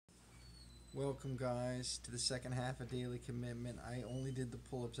Welcome guys to the second half of Daily Commitment. I only did the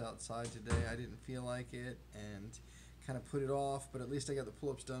pull-ups outside today. I didn't feel like it and kind of put it off, but at least I got the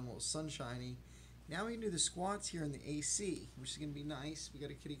pull-ups done while it was sunshiny. Now we can do the squats here in the AC, which is going to be nice. We got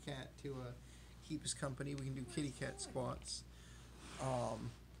a kitty cat to keep us company. We can do kitty cat squats.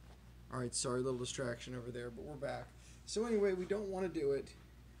 Alright, sorry, a little distraction over there, but we're back. So anyway, we don't want to do it.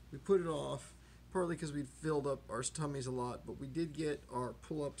 We put it off. Partly because we'd filled up our tummies a lot, but we did get our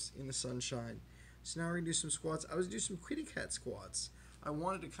pull-ups in the sunshine. So now we're going to do some squats. I was going to do some kitty cat squats. I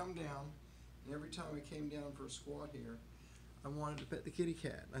wanted to come down, and every time I came down for a squat here, I wanted to pet the kitty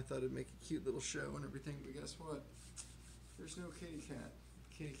cat. And I thought it'd make a cute little show and everything, but guess what? There's no kitty cat.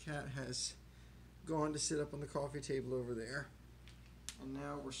 The kitty cat has gone to sit up on the coffee table over there, and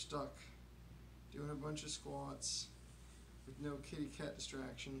now we're stuck doing a bunch of squats with no kitty cat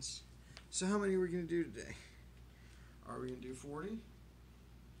distractions. So how many are we going to do today? Are we going to do 40?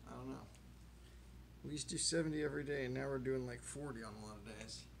 I don't know. We used to do 70 every day, and now we're doing like 40 on a lot of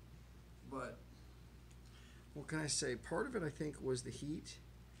days. But what can I say? Part of it, I think, was the heat.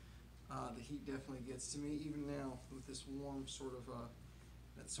 The heat definitely gets to me, even now with this warm sort of,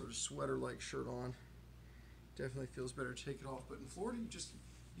 that sort of sweater-like shirt on. Definitely feels better to take it off. But in Florida,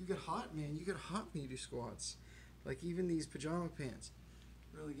 you get hot, man. You get hot when you do squats. Like even these pajama pants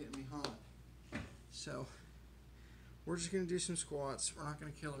really getting me hot. So we're just going to do some squats. We're not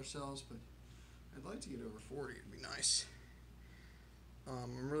going to kill ourselves, but I'd like to get over 40. It'd be nice.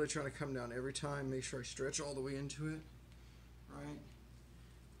 I'm really trying to come down every time, make sure I stretch all the way into it, right?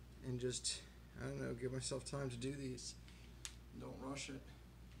 And just, I don't know, give myself time to do these. Don't rush it.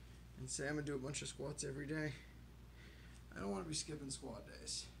 And say I'm going to do a bunch of squats every day. I don't want to be skipping squat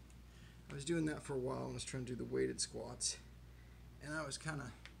days. I was doing that for a while and was trying to do the weighted squats. And I was kind of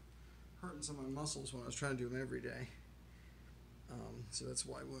hurting some of my muscles when I was trying to do them every day. So that's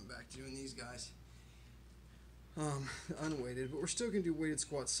why I went back to doing these guys. Unweighted, but we're still going to do weighted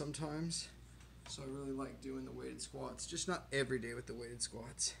squats sometimes. So I really like doing the weighted squats. Just not every day with the weighted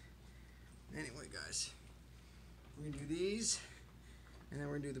squats. Anyway, guys, we're going to do these. And then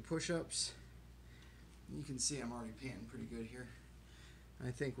we're going to do the push-ups. You can see I'm already panting pretty good here. I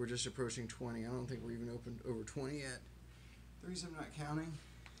think we're just approaching 20. I don't think we're even opened over 20 yet. The reason I'm not counting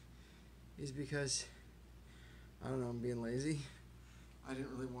is because, I don't know, I'm being lazy. I didn't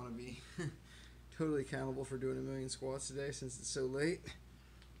really want to be totally accountable for doing a million squats today since it's so late.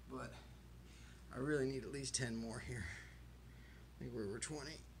 But I really need at least 10 more here. I think we're over 20.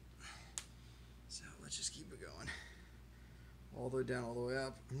 So let's just keep it going. All the way down, all the way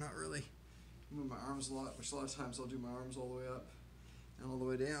up. I'm not really moving my arms a lot, which a lot of times I'll do my arms all the way up and all the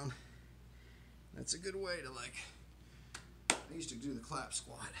way down. That's a good way to, like, I used to do the clap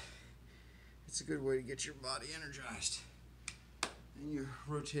squat. It's a good way to get your body energized. And you're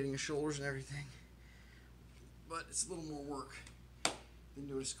rotating your shoulders and everything. But it's a little more work than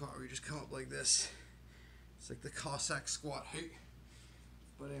doing a squat where you just come up like this. It's like the Cossack squat. Hey.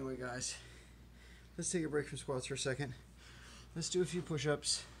 But anyway, guys, let's take a break from squats for a second. Let's do a few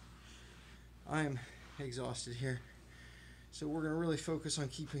push-ups. I am exhausted here. So we're going to really focus on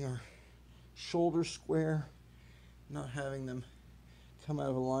keeping our shoulders square, not having them come out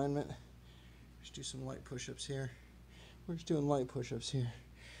of alignment. Just do some light push-ups here. We're just doing light push-ups here.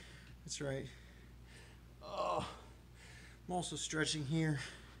 That's right. Oh, I'm also stretching here.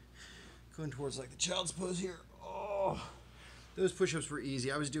 Going towards like the child's pose here. Oh, those push-ups were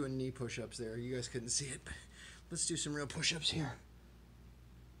easy. I was doing knee push-ups there. You guys couldn't see it. But let's do some real push-ups here.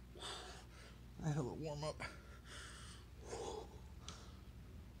 I had a little warm-up.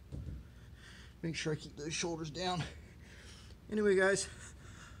 Make sure I keep those shoulders down. Anyway, guys,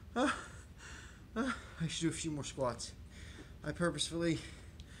 I should do a few more squats. I purposefully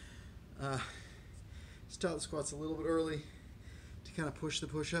stopped the squats a little bit early to kind of push the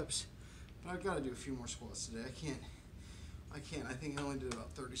push-ups, but I've got to do a few more squats today. I can't. I think I only did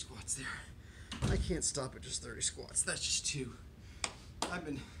about 30 squats there. I can't stop at just 30 squats. That's just too. I've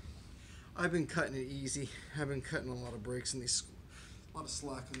been cutting it easy. I've been cutting a lot of breaks in these, a lot of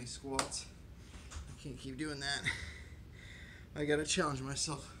slack on these squats. I can't keep doing that. I gotta challenge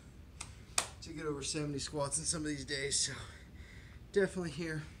myself to get over 70 squats in some of these days. So definitely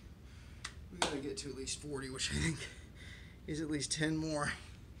here, we gotta get to at least 40, which I think is at least 10 more.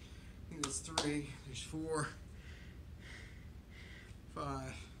 I think that's 3. There's 4,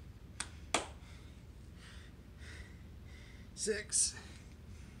 5, 6,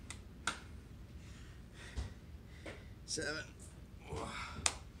 7.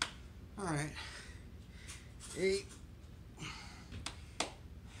 All right. 8,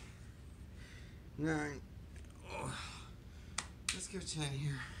 9. Oh. Let's go 10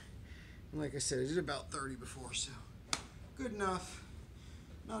 here. And like I said, I did about 30 before, so good enough.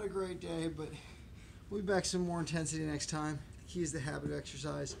 Not a great day, but we'll be back some more intensity next time. The key is the habit of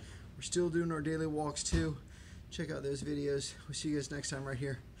exercise. We're still doing our daily walks too. Check out those videos. We'll see you guys next time right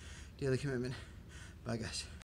here. Daily Commitment. Bye, guys.